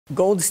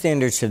Gold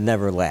standards should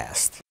never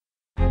last.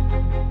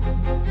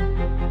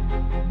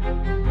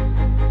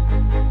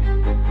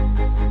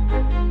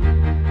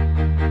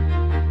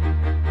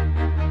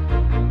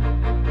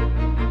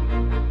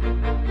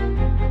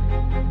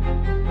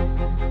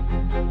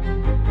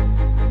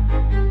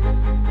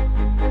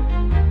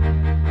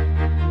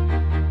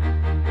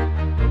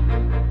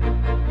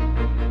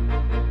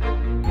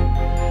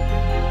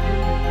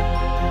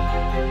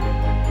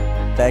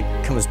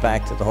 That comes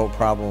back to the whole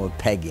problem of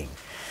pegging.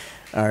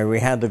 All right, we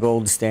had the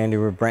gold standard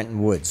with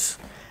Bretton Woods.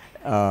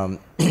 Gold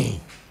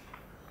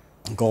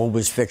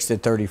was fixed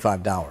at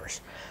 $35,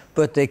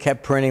 but they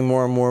kept printing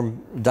more and more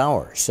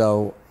dollars.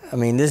 So, I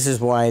mean, this is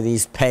why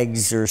these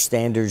pegs or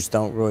standards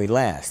don't really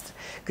last,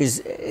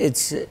 because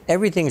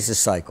everything's a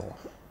cycle.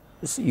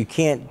 So you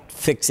can't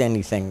fix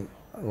anything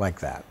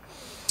like that.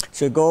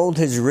 So gold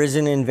has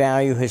risen in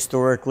value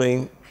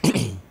historically.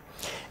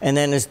 And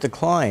then it's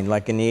declined,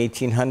 like in the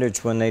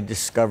 1800s when they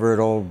discovered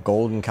all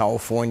gold in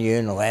California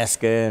and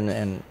Alaska,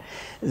 and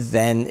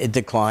then it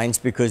declines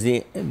because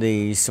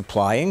the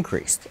supply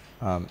increased.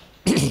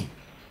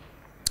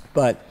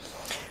 But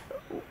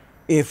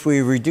if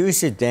we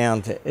reduce it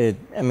down to it,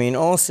 I mean,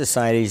 all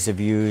societies have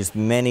used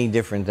many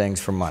different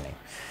things for money,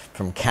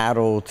 from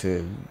cattle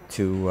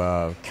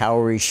to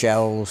cowrie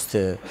shells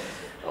to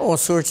all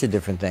sorts of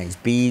different things,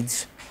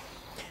 beads.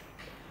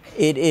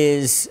 It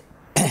is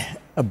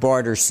a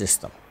barter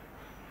system.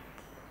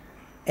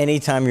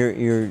 Anytime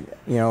you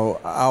know,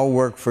 I'll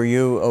work for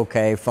you,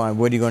 okay, fine,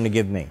 what are you going to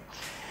give me?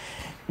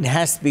 It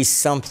has to be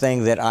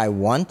something that I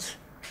want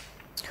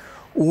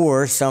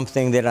or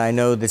something that I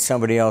know that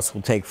somebody else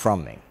will take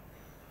from me.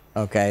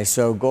 Okay,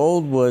 so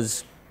gold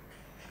was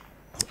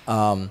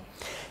at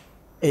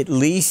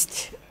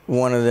least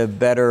one of the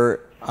better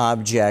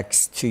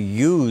objects to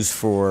use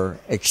for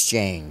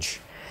exchange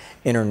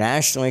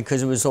internationally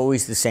because it was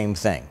always the same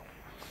thing.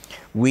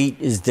 Wheat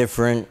is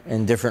different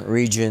in different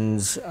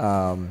regions,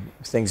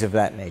 things of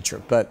that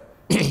nature. But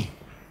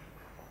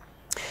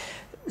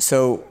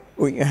so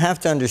what you have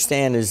to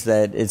understand is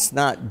that it's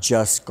not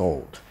just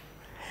gold.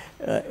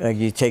 Like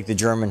you take the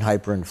German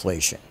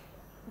hyperinflation.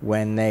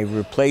 When they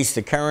replaced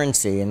the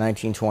currency in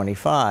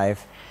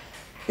 1925,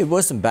 it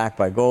wasn't backed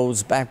by gold, it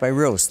was backed by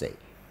real estate.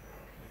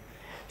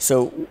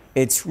 So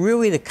it's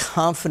really the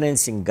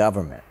confidence in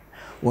government.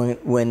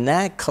 When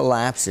that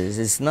collapses,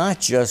 it's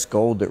not just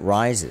gold that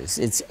rises,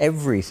 it's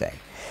everything.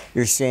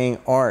 You're seeing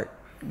art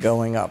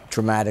going up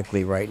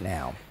dramatically right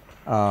now.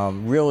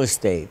 Real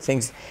estate,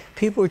 things.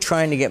 People are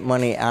trying to get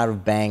money out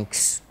of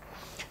banks.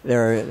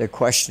 They're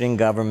questioning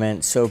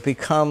government. So it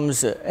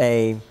becomes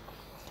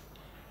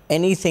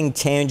anything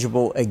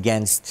tangible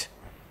against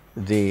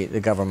the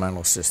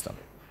governmental system.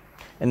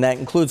 And that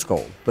includes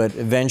gold. But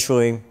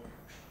eventually,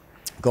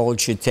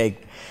 gold should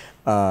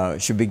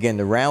begin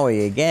to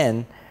rally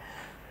again.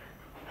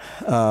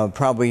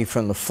 Probably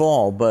from the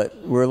fall, but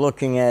we're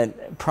looking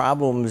at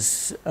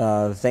problems.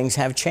 Things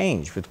have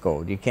changed with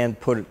gold. You can't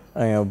put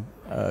a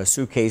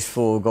suitcase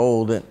full of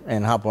gold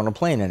and hop on a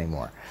plane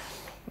anymore.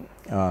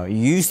 You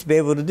used to be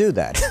able to do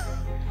that.